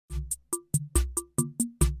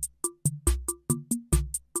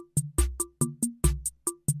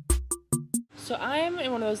So I'm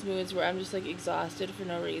in one of those moods where I'm just like exhausted for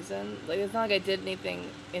no reason. Like it's not like I did anything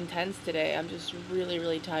intense today. I'm just really,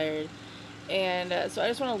 really tired. And so I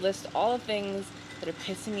just want to list all the things that are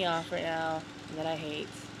pissing me off right now and that I hate.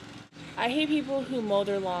 I hate people who mow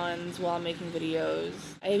their lawns while making videos.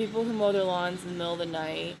 I hate people who mow their lawns in the middle of the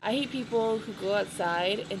night. I hate people who go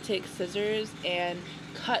outside and take scissors and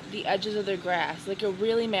cut the edges of their grass. Like it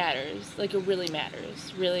really matters. Like it really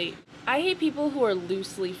matters. Really. I hate people who are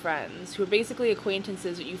loosely friends, who are basically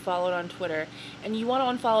acquaintances that you followed on Twitter, and you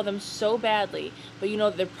want to unfollow them so badly, but you know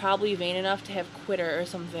they're probably vain enough to have Twitter or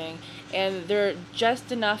something, and they're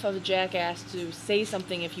just enough of a jackass to say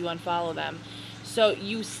something if you unfollow them. So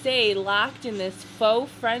you stay locked in this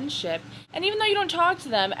faux friendship, and even though you don't talk to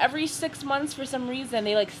them, every 6 months for some reason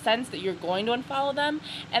they like sense that you're going to unfollow them,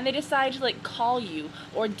 and they decide to like call you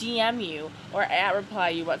or DM you or reply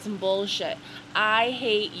you about some bullshit. I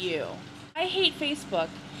hate you. I hate Facebook.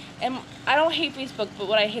 And I don't hate Facebook, but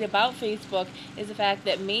what I hate about Facebook is the fact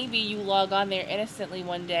that maybe you log on there innocently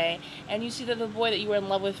one day and you see that the boy that you were in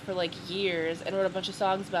love with for like years and wrote a bunch of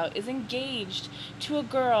songs about is engaged to a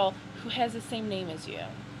girl who has the same name as you.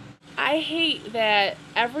 I hate that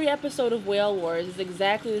every episode of Whale Wars is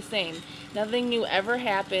exactly the same. Nothing new ever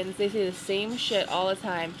happens. They say the same shit all the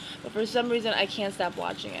time, but for some reason I can't stop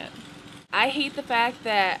watching it. I hate the fact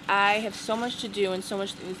that I have so much to do and so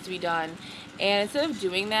much that needs to be done. And instead of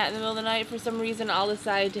doing that in the middle of the night, for some reason, I'll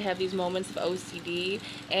decide to have these moments of OCD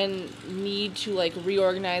and need to like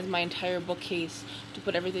reorganize my entire bookcase to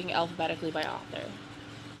put everything alphabetically by author.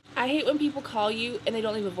 I hate when people call you and they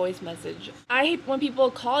don't leave a voice message. I hate when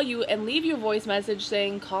people call you and leave you a voice message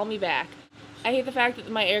saying, call me back. I hate the fact that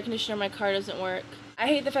my air conditioner in my car doesn't work. I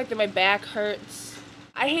hate the fact that my back hurts.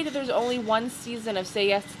 I hate that there's only one season of Say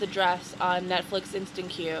Yes to the Dress on Netflix Instant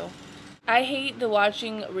Queue. I hate that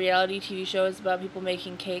watching reality TV shows about people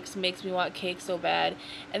making cakes makes me want cake so bad,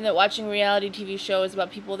 and that watching reality TV shows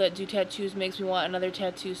about people that do tattoos makes me want another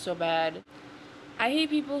tattoo so bad. I hate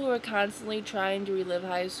people who are constantly trying to relive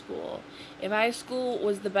high school. If high school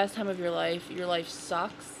was the best time of your life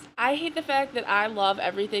sucks. I hate the fact that I love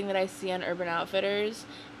everything that I see on Urban Outfitters,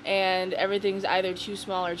 and everything's either too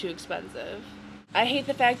small or too expensive. I hate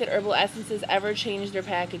the fact that Herbal Essences ever changed their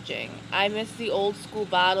packaging. I miss the old school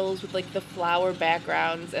bottles with like the flower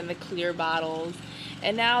backgrounds and the clear bottles.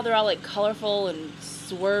 And now they're all like colorful and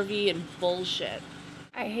swervy and bullshit.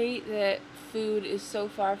 I hate that food is so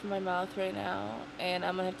far from my mouth right now and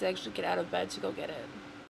I'm gonna have to actually get out of bed to go get it.